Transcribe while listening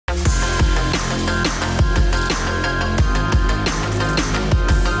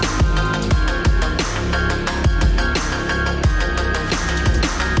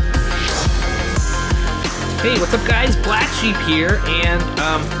Sheep here, and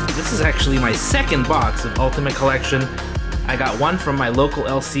this is actually my second box of Ultimate Collection. I got one from my local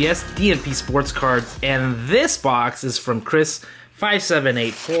LCS, DNP Sports Cards, and this box is from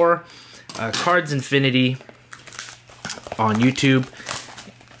Chris5784, Cards Infinity on YouTube.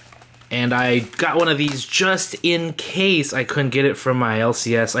 And I got one of these just in case I couldn't get it from my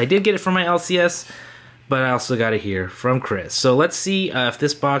LCS. I did get it from my LCS, but I also got it here from Chris. So let's see if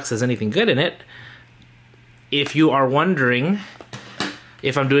this box has anything good in it. If you are wondering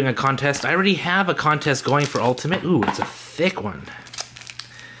if I'm doing a contest, I already have a contest going for Ultimate. Ooh, it's a thick one.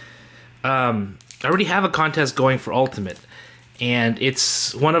 I already have a contest going for Ultimate, and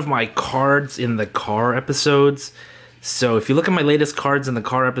it's one of my cards in the car episodes. So if you look at my latest cards in the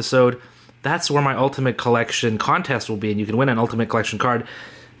car episode, that's where my Ultimate Collection contest will be, and you can win an Ultimate Collection card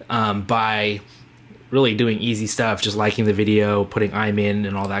by really doing easy stuff, just liking the video, putting I'm in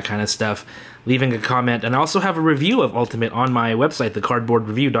and all that kind of stuff, leaving a comment, and I also have a review of Ultimate on my website,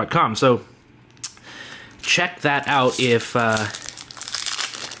 thecardboardreview.com, so check that out if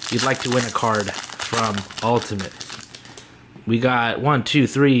you'd like to win a card from Ultimate. We got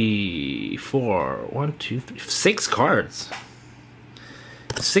 6 cards.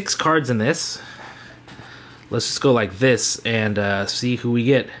 6 cards in this. Let's just go like this and see who we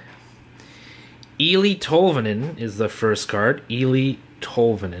get. Eeli Tolvanen is the first card. Eeli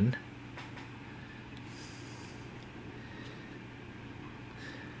Tolvanen.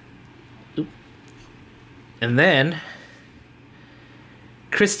 Oop. And then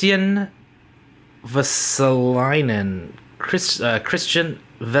Christian Vesalainen. Christian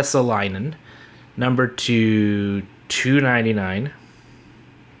Vesalainen, number 299.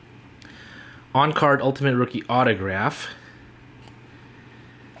 On-card Ultimate Rookie Autograph.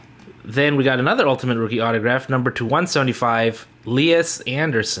 Then we got another Ultimate Rookie Autograph, number 175, Lias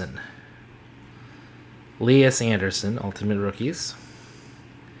Andersson. Lias Andersson, Ultimate Rookies.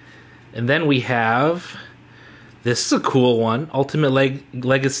 And then we have, this is a cool one, Ultimate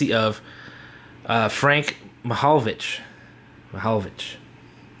Legacy of Frank Mahovlich.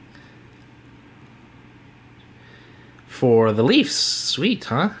 For the Leafs. Sweet,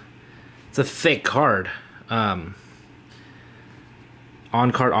 huh? It's a thick card. On-card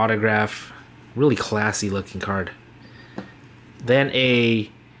autograph. Really classy looking card. Then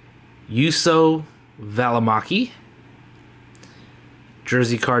a Juuso Valimaki.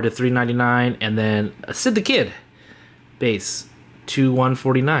 Jersey card to $3.99. And then a Sid the Kid base to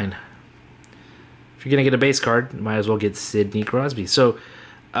 $149. If you're going to get a base card, might as well get Sidney Crosby. So,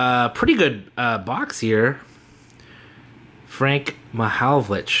 pretty good box here. Frank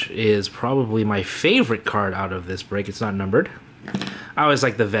Mahovlich is probably my favorite card out of this break. It's not numbered. I always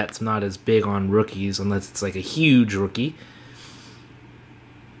like the vets. I'm not as big on rookies unless it's like a huge rookie.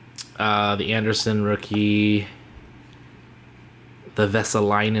 The Anderson rookie. The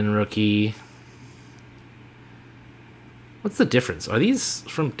Vesalainen rookie. What's the difference? Are these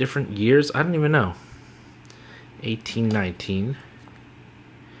from different years? I don't even know. 1819.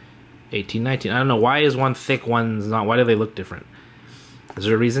 1819. I don't know. Why is one thick, one's not? Why do they look different? Is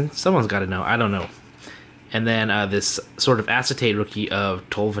there a reason? Someone's got to know. I don't know. And then this sort of acetate rookie of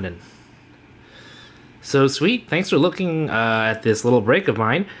Tolvanen. So sweet. Thanks for looking at this little break of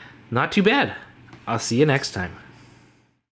mine. Not too bad. I'll see you next time.